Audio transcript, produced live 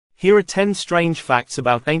Here are 10 strange facts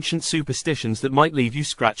about ancient superstitions that might leave you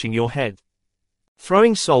scratching your head.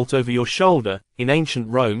 Throwing salt over your shoulder. In ancient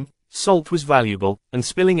Rome, salt was valuable, and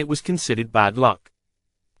spilling it was considered bad luck.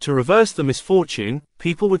 To reverse the misfortune,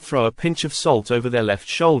 people would throw a pinch of salt over their left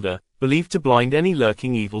shoulder, believed to blind any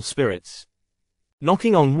lurking evil spirits.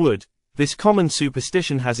 Knocking on wood. This common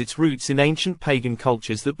superstition has its roots in ancient pagan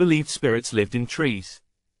cultures that believed spirits lived in trees.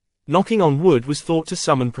 Knocking on wood was thought to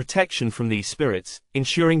summon protection from these spirits,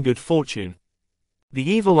 ensuring good fortune. The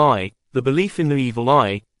evil eye. The belief in the evil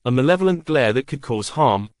eye, a malevolent glare that could cause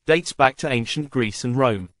harm, dates back to ancient Greece and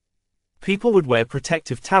Rome. People would wear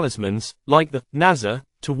protective talismans, like the nazar,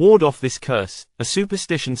 to ward off this curse, a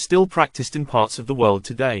superstition still practiced in parts of the world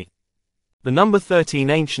today. The number 13.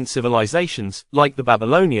 Ancient civilizations, like the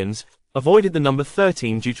Babylonians, avoided the number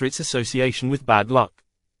 13 due to its association with bad luck.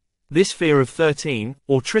 This fear of 13,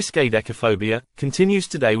 or triskaidekaphobia, continues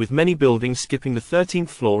today with many buildings skipping the 13th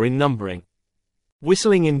floor in numbering.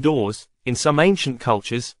 Whistling indoors. In some ancient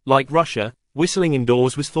cultures, like Russia, whistling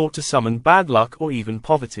indoors was thought to summon bad luck or even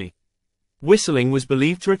poverty. Whistling was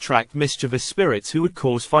believed to attract mischievous spirits who would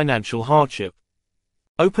cause financial hardship.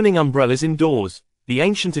 Opening umbrellas indoors. The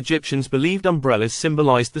ancient Egyptians believed umbrellas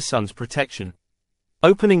symbolized the sun's protection.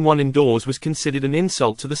 Opening one indoors was considered an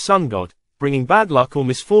insult to the sun god, bringing bad luck or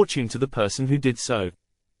misfortune to the person who did so.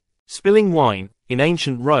 Spilling wine. In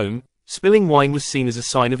ancient Rome, spilling wine was seen as a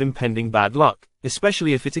sign of impending bad luck,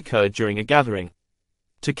 especially if it occurred during a gathering.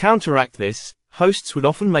 To counteract this, hosts would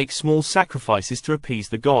often make small sacrifices to appease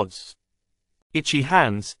the gods. Itchy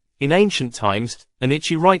hands. In ancient times, an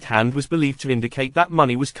itchy right hand was believed to indicate that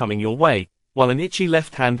money was coming your way, while an itchy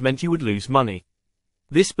left hand meant you would lose money.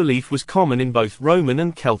 This belief was common in both Roman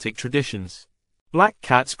and Celtic traditions. Black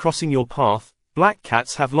cats crossing your path. Black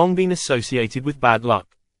cats have long been associated with bad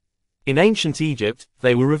luck. In ancient Egypt,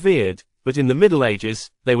 they were revered, but in the Middle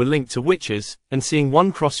Ages, they were linked to witches, and seeing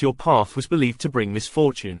one cross your path was believed to bring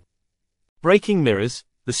misfortune. Breaking mirrors.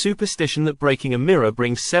 The superstition that breaking a mirror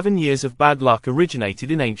brings 7 years of bad luck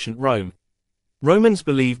originated in ancient Rome. Romans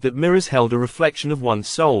believed that mirrors held a reflection of one's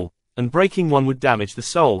soul, and breaking one would damage the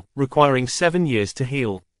soul, requiring 7 years to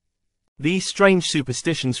heal. These strange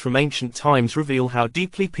superstitions from ancient times reveal how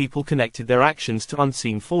deeply people connected their actions to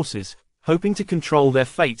unseen forces, hoping to control their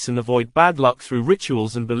fates and avoid bad luck through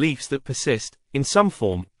rituals and beliefs that persist, in some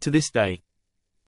form, to this day.